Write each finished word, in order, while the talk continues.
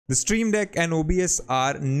The Stream Deck and OBS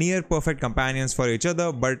are near perfect companions for each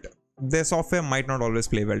other, but their software might not always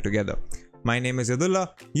play well together. My name is Yadullah,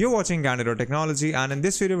 you're watching Candid.Technology, and in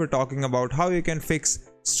this video we're talking about how you can fix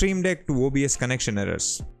Stream Deck to OBS connection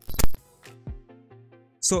errors.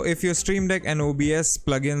 So if your Stream Deck and OBS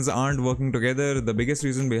plugins aren't working together, the biggest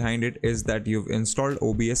reason behind it is that you've installed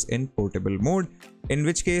OBS in portable mode, in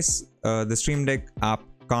which case the Stream Deck app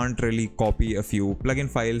can't really copy a few plugin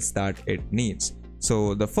files that it needs.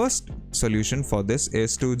 So the first solution for this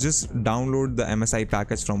is to just download the MSI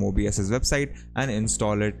package from OBS's website and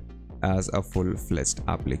install it as a full-fledged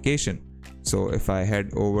application. So if I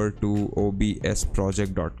head over to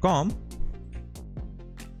obsproject.com,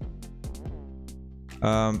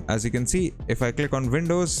 as you can see, if I click on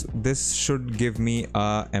Windows, this should give me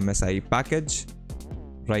a MSI package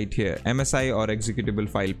right here, MSI or executable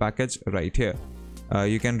file package right here.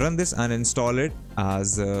 You can run this and install it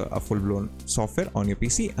as a full-blown software on your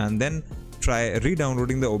PC, and then try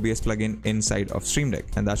re-downloading the OBS plugin inside of Stream Deck,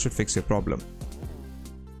 and that should fix your problem.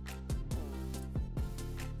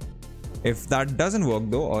 If that doesn't work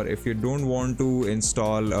though, or if you don't want to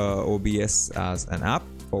install OBS as an app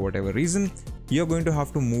for whatever reason, you're going to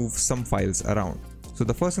have to move some files around. So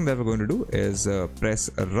the first thing that we're going to do is press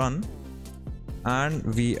run, and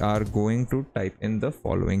we are going to type in the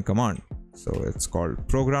following command. So it's called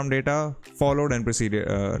program data followed and preceded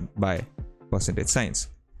by %signs.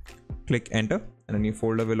 Click enter and a new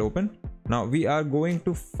folder will open. Now we are going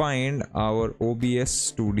to find our OBS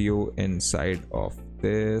Studio inside of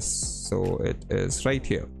this, so it is right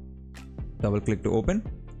here. Double click to open,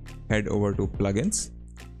 head over to plugins,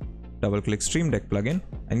 double click Stream Deck plugin,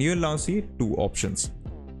 and you will now see two options.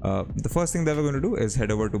 The first thing that we're going to do is head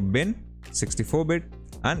over to bin 64-bit,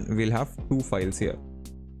 and we'll have two files here.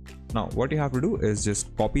 Now what you have to do is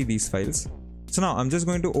just copy these files. So now I'm just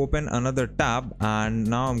going to open another tab, and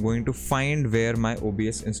now I'm going to find where my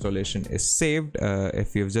OBS installation is saved.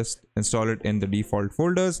 If you've just installed it in the default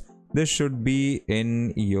folders, this should be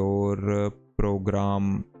in your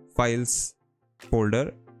program files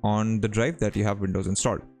folder on the drive that you have Windows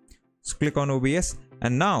installed. So click on OBS,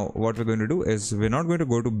 and now what we're going to do is we're not going to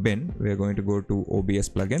go to bin, we're going to go to OBS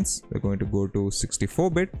plugins, we're going to go to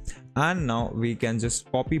 64-bit, and now we can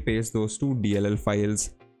just copy paste those two DLL files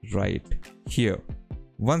right here.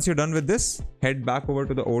 Once you're done with this, head back over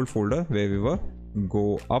to the old folder where we were,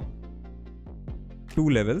 go up 2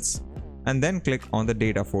 levels, and then click on the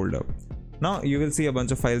data folder. Now you will see a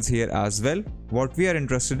bunch of files here as well. What we are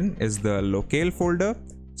interested in is the locale folder,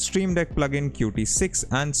 Stream Deck plugin Qt6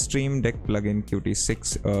 and Stream Deck plugin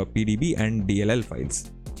Qt6 PDB and DLL files.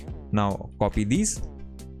 Now copy these,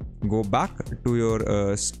 go back to your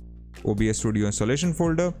OBS Studio installation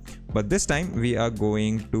folder, but this time we are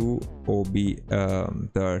going to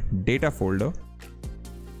the data folder.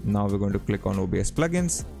 Now we're going to click on OBS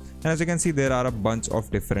plugins, and as you can see, there are a bunch of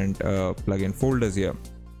different plugin folders here.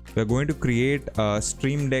 We're going to create a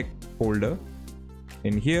Stream Deck folder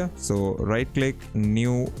in here. So right click,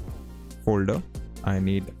 new folder. I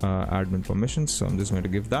need admin permissions, so I'm just going to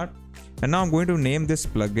give that. And now I'm going to name this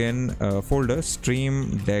plugin folder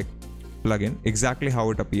Stream Deck plugin, exactly how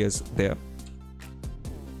it appears there.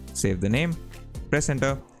 Save the name, press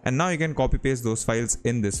enter, and now you can copy paste those files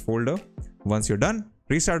in this folder. Once you're done,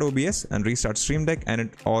 restart OBS and restart Stream Deck, and it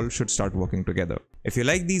all should start working together. If you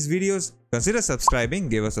like these videos, consider subscribing,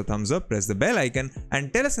 give us a thumbs up, press the bell icon,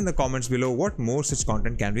 and tell us in the comments below what more such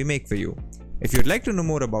content can we make for you. If you'd like to know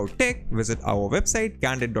more about tech, visit our website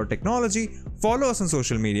Candid.Technology, follow us on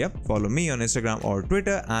social media, follow me on Instagram or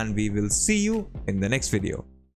Twitter, and we will see you in the next video.